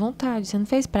própria vontade. Você não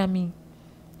fez para mim.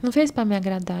 Não fez para me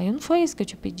agradar. Não foi isso que eu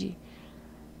te pedi.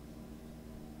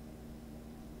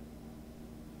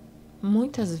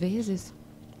 Muitas vezes,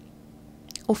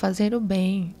 o fazer o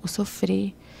bem, o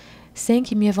sofrer, sem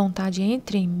que minha vontade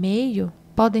entre em meio,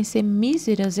 podem ser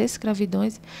míseras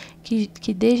escravidões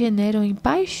que degeneram em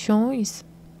paixões,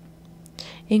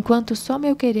 enquanto só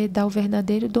meu querer dá o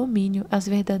verdadeiro domínio, as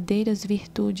verdadeiras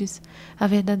virtudes, a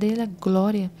verdadeira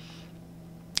glória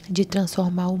de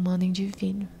transformar o humano em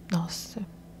divino. Nossa,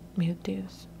 meu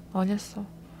Deus, olha só.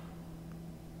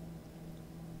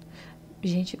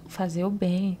 Gente, fazer o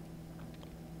bem,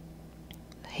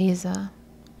 rezar,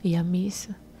 ir à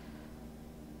missa,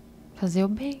 fazer o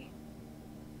bem,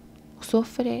 o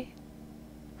sofrer,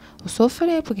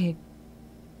 porque,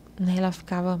 né, ela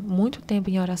ficava muito tempo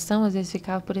em oração, às vezes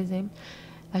ficava, por exemplo,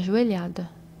 ajoelhada,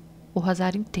 o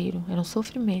rosário inteiro, era um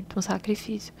sofrimento, um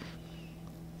sacrifício.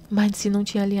 Mas se não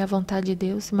tinha ali a vontade de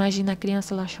Deus, imagina a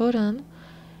criança lá chorando,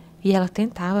 e ela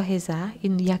tentava rezar,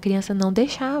 e a criança não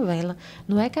deixava. Ela,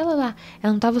 não é que ela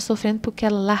não estava sofrendo porque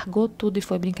ela largou tudo e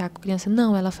foi brincar com a criança.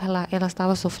 Não, ela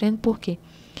estava sofrendo porque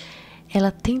ela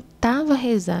tentava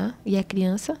rezar e a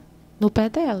criança no pé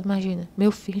dela. Imagina,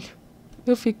 meu filho.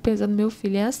 Eu fico pensando, meu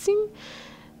filho é assim.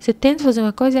 Você tenta fazer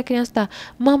uma coisa e a criança tá,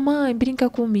 mamãe, brinca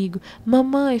comigo.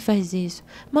 Mamãe, faz isso.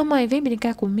 Mamãe, vem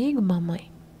brincar comigo,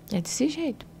 mamãe. É desse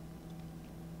jeito.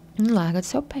 Não larga do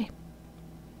seu pé.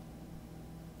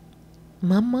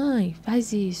 Mamãe,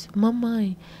 faz isso.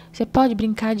 Mamãe, você pode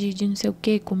brincar de não sei o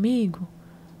que comigo?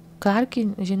 Claro que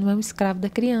a gente não é um escravo da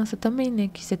criança também, né?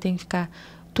 Que você tem que ficar...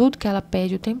 Tudo que ela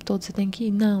pede o tempo todo, você tem que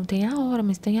ir. Não, tem a hora,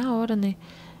 mas tem a hora, né?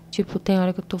 Tipo, tem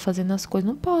hora que eu tô fazendo as coisas.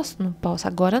 Não posso.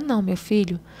 Agora não, meu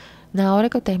filho. Na hora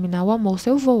que eu terminar o almoço,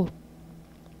 eu vou.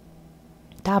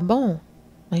 Tá bom?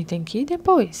 Mas tem que ir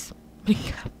depois.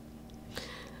 Brincar.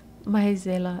 Mas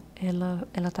ela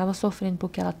estava sofrendo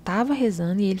porque ela estava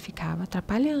rezando e ele ficava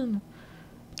atrapalhando.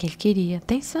 Porque ele queria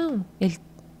atenção. Ele,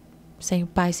 sem o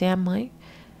pai, sem a mãe,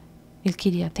 ele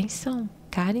queria atenção,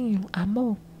 carinho,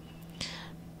 amor.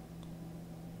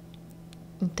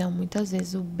 Então, muitas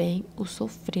vezes, o bem, o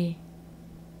sofrer,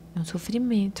 é um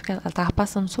sofrimento. Ela estava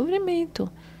passando sofrimento.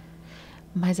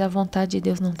 Mas a vontade de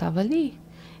Deus não estava ali.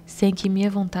 Sem que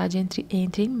minha vontade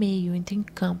entre em meio, entre em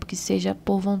campo, que seja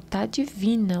por vontade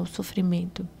divina o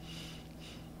sofrimento.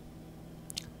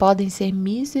 Podem ser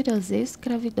míseras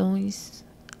escravidões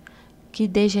que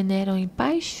degeneram em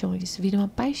paixões, viram uma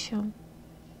paixão.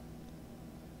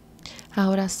 A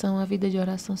oração, a vida de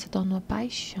oração se torna uma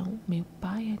paixão. Meu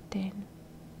Pai eterno.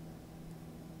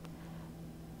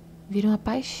 Vira uma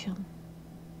paixão.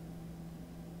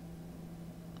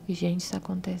 E, gente, isso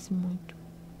acontece muito.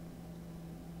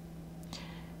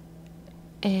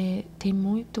 Tem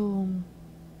muito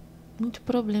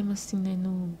problema, assim, né?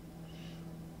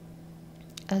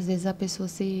 Às vezes a pessoa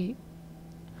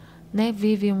né,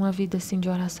 vive uma vida, assim, de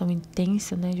oração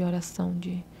intensa, né? De oração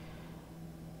de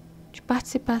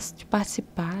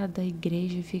participar da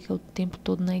igreja, fica o tempo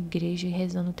todo na igreja,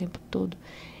 rezando o tempo todo.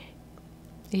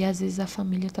 E às vezes a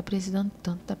família está precisando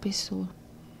tanto da pessoa.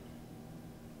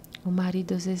 O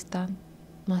marido às vezes está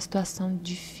numa situação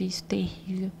difícil,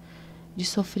 terrível, de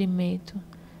sofrimento,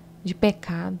 de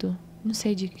pecado, não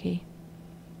sei de quê.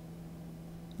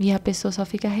 E a pessoa só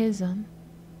fica rezando.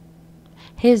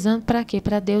 Rezando para quê?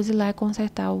 Para Deus ir lá e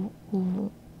consertar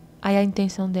aí a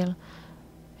intenção dela.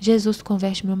 Jesus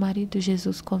converte meu marido,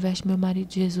 Jesus converte meu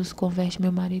marido, Jesus converte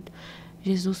meu marido.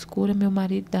 Jesus cura meu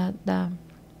marido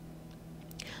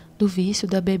do vício,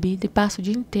 da bebida. E passa o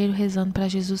dia inteiro rezando para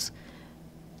Jesus.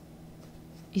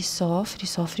 E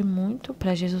sofre muito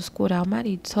para Jesus curar o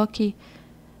marido. Só que,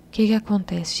 o que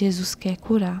acontece? Jesus quer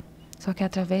curar, só que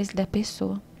através da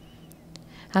pessoa.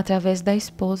 Através da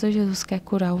esposa, Jesus quer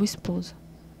curar o esposo.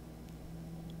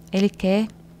 Ele quer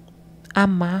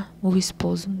amar o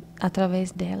esposo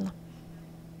através dela,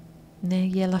 né?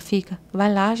 E ela fica,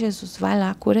 vai lá, Jesus, vai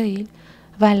lá, cura ele.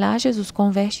 Vai lá, Jesus,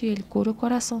 converte ele, cura o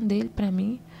coração dele para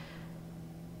mim.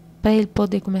 Para ele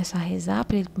poder começar a rezar,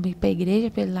 para ele ir para a igreja,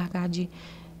 para ele largar de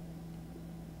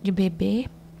beber.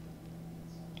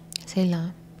 Sei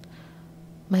lá.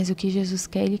 Mas o que Jesus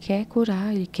quer, ele quer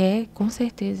curar, ele quer, com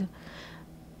certeza.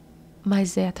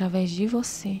 Mas é através de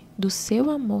você, do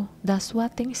seu amor, da sua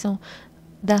atenção,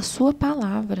 da sua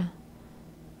palavra.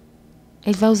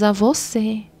 Ele vai usar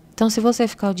você. Então, se você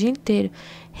ficar o dia inteiro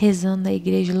rezando na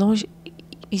igreja, longe,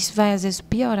 isso vai às vezes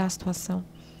piorar a situação.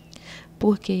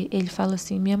 Porque ele fala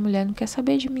assim, minha mulher não quer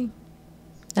saber de mim.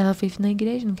 Ela vive na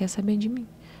igreja, não quer saber de mim.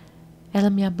 Ela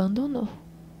me abandonou.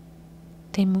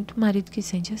 Tem muito marido que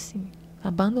sente assim,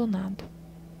 abandonado.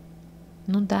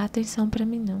 Não dá atenção pra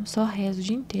mim não, só reza o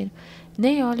dia inteiro.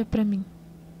 Nem olha pra mim.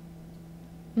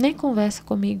 Nem conversa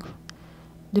comigo.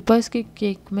 Depois que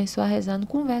começou a rezar, não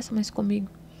conversa mais comigo.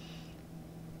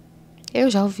 Eu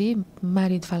já ouvi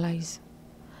marido falar isso.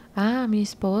 Ah, minha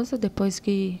esposa, depois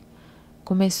que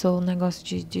começou o negócio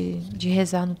de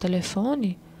rezar no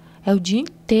telefone, é o dia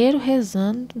inteiro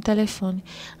rezando no telefone.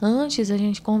 Antes a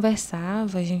gente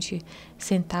conversava, a gente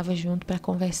sentava junto para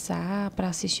conversar, para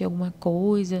assistir alguma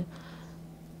coisa.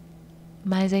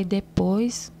 Mas aí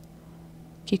depois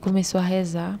que começou a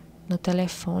rezar no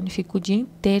telefone, fica o dia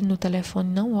inteiro no telefone,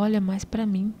 não olha mais para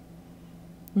mim.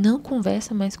 Não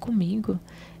conversa mais comigo.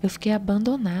 Eu fiquei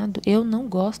abandonado. Eu não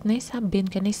gosto nem saber,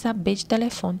 não quero nem saber de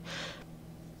telefone.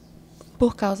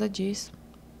 Por causa disso.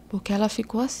 Porque ela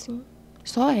ficou assim.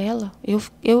 Só ela. Eu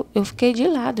fiquei de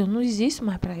lado. Eu não existo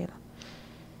mais pra ela.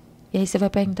 E aí você vai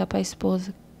perguntar pra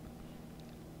esposa.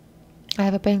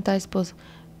 Aí vai perguntar à esposa.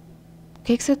 O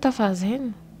que você tá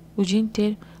fazendo o dia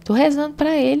inteiro? Tô rezando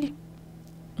pra ele.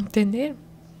 Entenderam?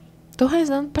 Tô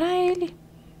rezando pra ele.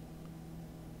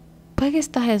 Pra que você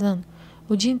tá rezando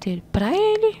o dia inteiro? Pra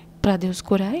ele. Pra Deus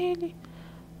curar ele.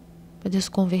 Pra Deus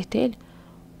converter ele.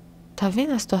 Tá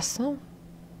vendo a situação?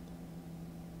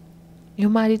 E o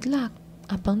marido lá,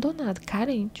 abandonado,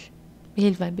 carente. E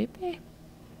ele vai beber.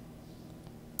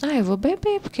 Ah, eu vou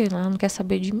beber, porque ela não quer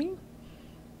saber de mim.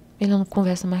 Ele não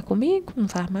conversa mais comigo, não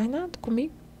faz mais nada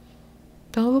comigo.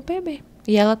 Então eu vou beber.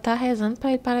 E ela tá rezando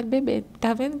pra ele parar de beber.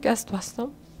 Tá vendo que a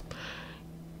situação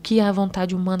que a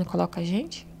vontade humana coloca a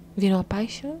gente? Virou uma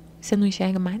paixão. Você não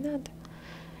enxerga mais nada.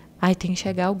 Aí tem que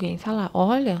chegar alguém e falar,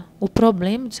 olha, o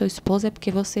problema do seu esposo é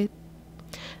porque você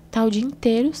tá o dia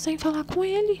inteiro sem falar com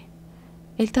ele.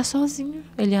 Ele tá sozinho.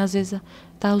 Ele às vezes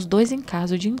tá os dois em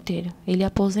casa o dia inteiro. Ele é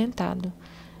aposentado.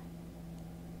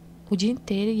 O dia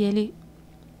inteiro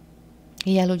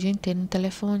e ela o dia inteiro no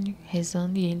telefone,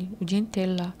 rezando, e ele o dia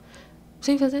inteiro lá,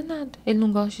 sem fazer nada. Ele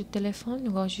não gosta de telefone,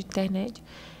 não gosta de internet.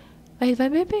 Aí ele vai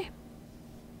beber.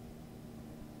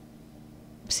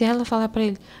 Se ela falar pra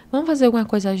ele, vamos fazer alguma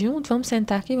coisa junto, vamos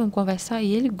sentar aqui, vamos conversar,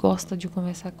 e ele gosta de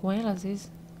conversar com ela, às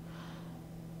vezes,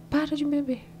 para de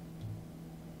beber.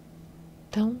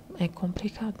 Então, é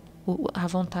complicado. A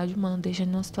vontade humana deixa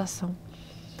numa situação.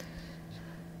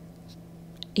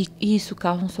 E isso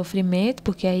causa um sofrimento,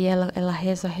 porque aí ela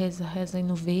reza e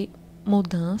não vê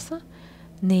mudança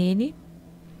nele.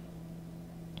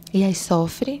 E aí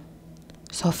sofre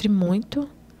muito.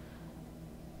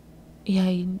 E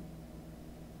aí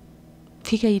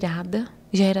fica irada.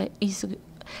 Já era isso.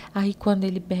 Aí quando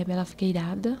ele bebe, ela fica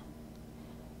irada.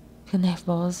 Fica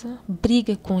nervosa,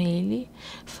 briga com ele,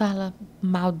 fala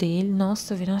mal dele.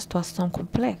 Nossa, vira uma situação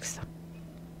complexa.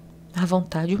 A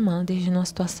vontade humana deixa numa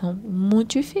situação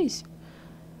muito difícil.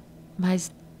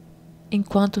 Mas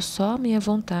enquanto só a minha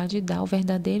vontade dá o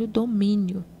verdadeiro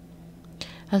domínio,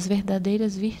 as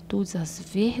verdadeiras virtudes,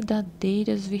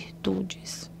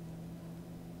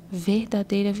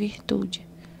 verdadeira virtude,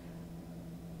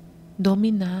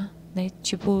 dominar, né?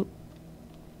 Tipo,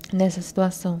 nessa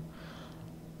situação,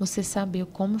 Você saber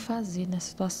como fazer na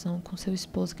situação com seu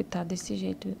esposo que está desse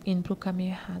jeito, indo para o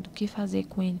caminho errado. O que fazer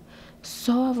com ele.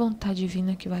 Só a vontade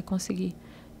divina que vai conseguir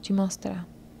te mostrar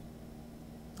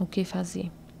o que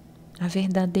fazer. A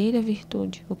verdadeira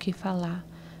virtude, o que falar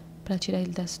para tirar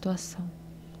ele da situação.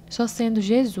 Só sendo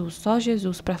Jesus, só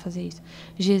Jesus para fazer isso.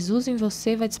 Jesus em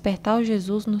você vai despertar o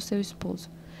Jesus no seu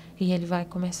esposo. E ele vai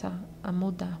começar a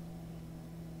mudar.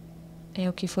 É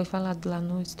o que foi falado lá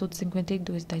no Estudo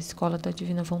 52 da Escola da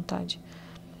Divina Vontade.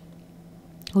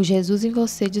 O Jesus em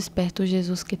você desperta o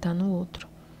Jesus que está no outro.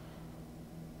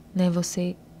 Né?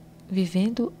 Você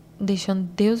vivendo, deixando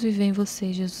Deus viver em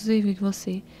você, Jesus viver em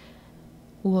você,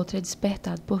 o outro é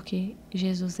despertado, porque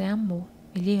Jesus é amor,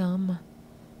 Ele ama.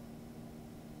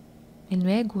 Ele não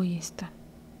é egoísta.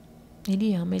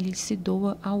 Ele ama, Ele se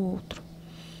doa ao outro.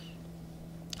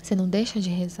 Você não deixa de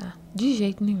rezar, de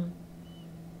jeito nenhum.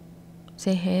 Você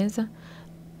reza,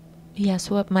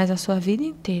 mas a sua vida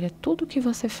inteira, tudo que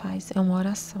você faz é uma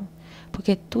oração.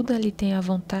 Porque tudo ali tem a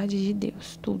vontade de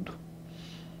Deus, tudo.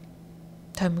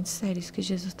 Então é muito sério isso que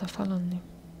Jesus está falando, né?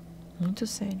 Muito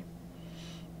sério.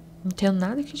 Não tenho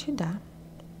nada que te dar.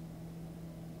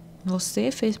 Você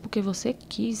fez porque você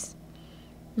quis.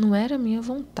 Não era a minha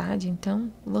vontade.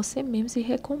 Então, você mesmo se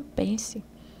recompense.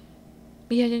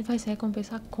 E a gente vai se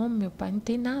recompensar como, meu pai? Não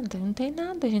tem nada,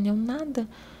 gente. É um nada.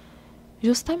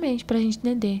 Justamente para a gente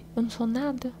entender. Eu não sou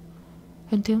nada.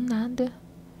 Eu não tenho nada.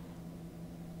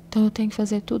 Então, eu tenho que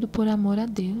fazer tudo por amor a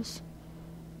Deus.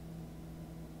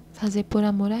 Fazer por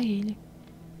amor a Ele.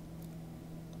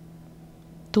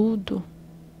 Tudo.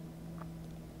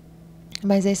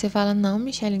 Mas aí você fala, não,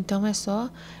 Michele, então é só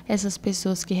essas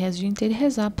pessoas que rezam o dia inteiro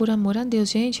rezar por amor a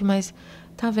Deus. Gente, mas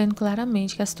tá vendo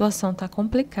claramente que a situação tá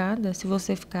complicada. Se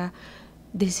você ficar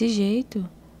desse jeito,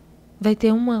 vai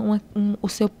ter o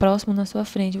seu próximo na sua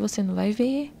frente, você não vai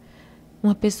ver.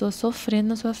 Uma pessoa sofrendo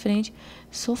na sua frente,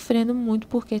 sofrendo muito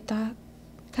porque tá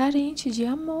carente de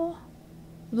amor.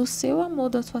 Do seu amor,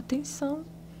 da sua atenção.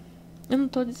 Eu não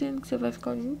tô dizendo que você vai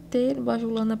ficar o dia inteiro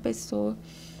bajulando a pessoa.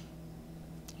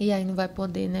 E aí não vai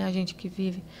poder, né? A gente que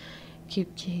vive, que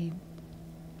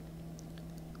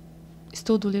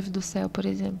estuda o livro do céu, por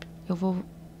exemplo. Eu vou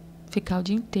ficar o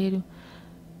dia inteiro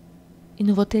e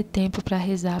não vou ter tempo para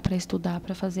rezar, para estudar,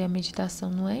 para fazer a meditação.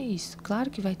 Não é isso.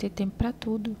 Claro que vai ter tempo para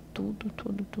tudo.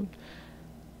 Tudo.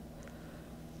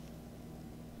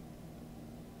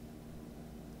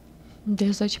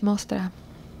 Deus vai te mostrar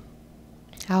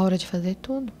a hora de fazer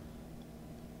tudo.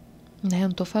 Né? Eu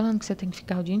não tô falando que você tem que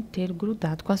ficar o dia inteiro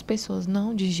grudado com as pessoas.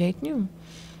 Não, de jeito nenhum.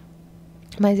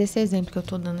 Mas esse exemplo que eu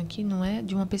tô dando aqui não é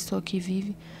de uma pessoa que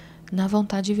vive na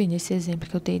vontade divina. Esse exemplo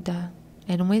que eu dei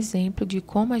era um exemplo de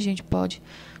como a gente pode,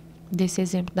 desse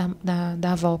exemplo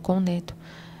da avó com o neto.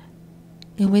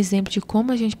 É um exemplo de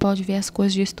como a gente pode ver as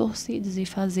coisas distorcidas e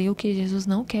fazer o que Jesus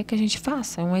não quer que a gente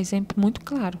faça. É um exemplo muito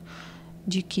claro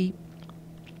de que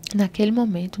naquele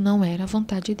momento não era a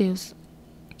vontade de Deus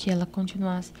que ela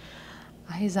continuasse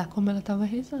a rezar como ela estava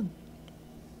rezando.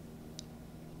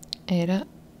 Era.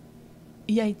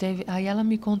 E aí ela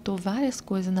me contou várias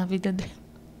coisas na vida dela.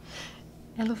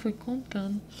 Ela foi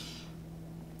contando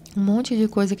um monte de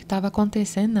coisa que estava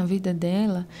acontecendo na vida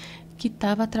dela, que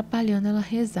estava atrapalhando ela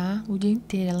rezar o dia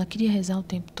inteiro. Ela queria rezar o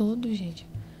tempo todo, gente.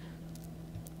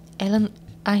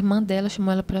 A irmã dela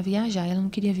chamou ela para viajar. Ela não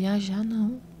queria viajar,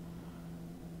 não.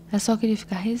 Ela só queria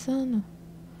ficar rezando.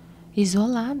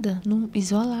 Isolada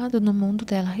no mundo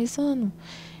dela, rezando.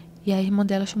 E a irmã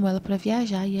dela chamou ela para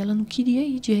viajar e ela não queria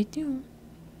ir de jeito nenhum.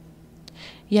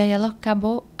 E aí ela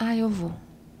acabou, eu vou.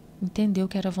 Entendeu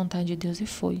que era a vontade de Deus e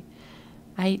foi.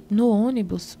 Aí no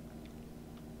ônibus,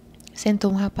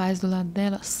 sentou um rapaz do lado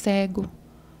dela, cego.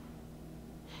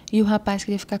 E o rapaz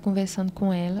queria ficar conversando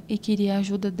com ela e queria a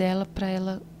ajuda dela para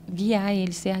ela guiar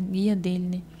ele, ser a guia dele,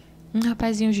 né? Um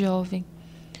rapazinho jovem.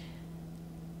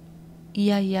 E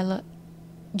aí ela,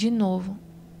 de novo,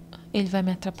 ele vai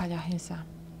me atrapalhar a rezar.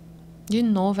 De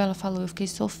novo ela falou, eu fiquei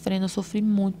sofrendo, eu sofri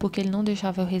muito porque ele não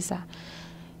deixava eu rezar.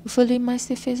 Eu falei, mas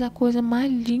você fez a coisa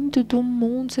mais linda do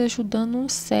mundo, você ajudando um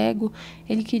cego.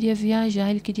 Ele queria viajar,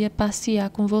 ele queria passear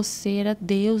com você, era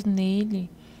Deus nele.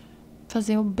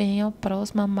 Fazer o bem ao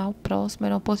próximo, amar o próximo,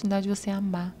 era uma oportunidade de você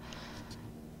amar.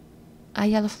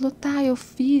 Aí ela falou, tá, eu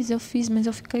fiz, mas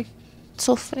eu fiquei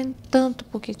sofrendo tanto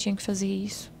porque tinha que fazer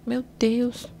isso. Meu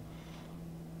Deus.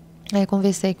 Aí eu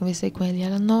conversei com ele. E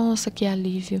ela, nossa, que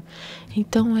alívio.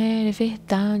 Então é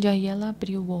verdade. Aí ela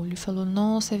abriu o olho e falou,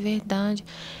 nossa, é verdade.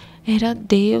 Era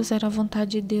Deus, era a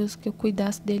vontade de Deus que eu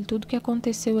cuidasse dele. Tudo que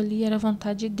aconteceu ali era a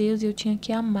vontade de Deus e eu tinha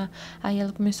que amar. Aí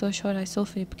ela começou a chorar e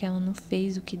sofrer porque ela não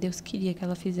fez o que Deus queria que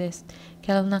ela fizesse.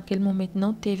 Que ela naquele momento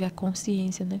não teve a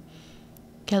consciência, né?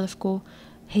 que ela ficou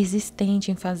resistente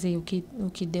em fazer o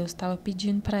que Deus estava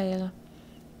pedindo para ela.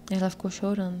 Ela ficou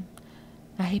chorando,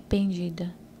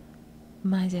 arrependida.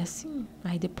 Mas é assim.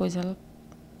 Aí depois ela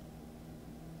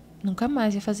nunca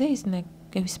mais ia fazer isso, né?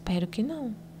 Eu espero que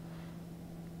não.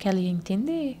 Que ela ia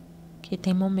entender que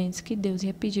tem momentos que Deus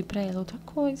ia pedir para ela outra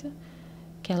coisa.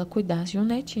 Que ela cuidasse de um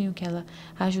netinho, que ela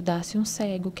ajudasse um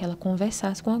cego, que ela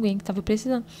conversasse com alguém que estava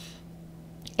precisando.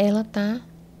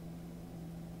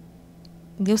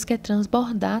 Deus quer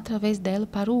transbordar através dela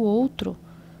para o outro.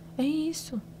 É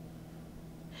isso.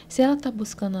 Se ela está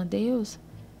buscando a Deus,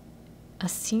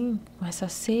 assim, com essa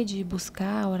sede de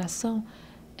buscar a oração,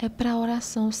 é para a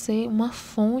oração ser uma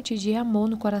fonte de amor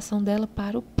no coração dela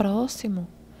para o próximo.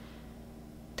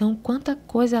 Então, quanta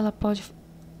coisa ela pode...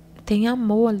 Tem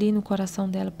amor ali no coração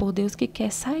dela por Deus que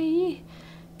quer sair,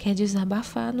 quer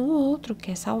desabafar no outro,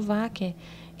 quer salvar, quer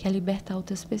libertar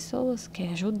outras pessoas, quer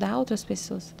ajudar outras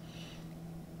pessoas.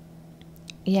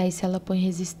 E aí, se ela põe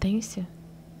resistência...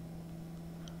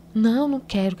 Não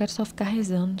quero só ficar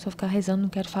rezando, não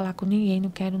quero falar com ninguém, não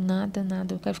quero nada,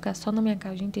 eu quero ficar só na minha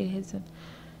casa o dia inteiro rezando.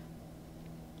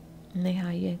 Né?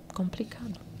 Aí é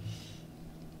complicado.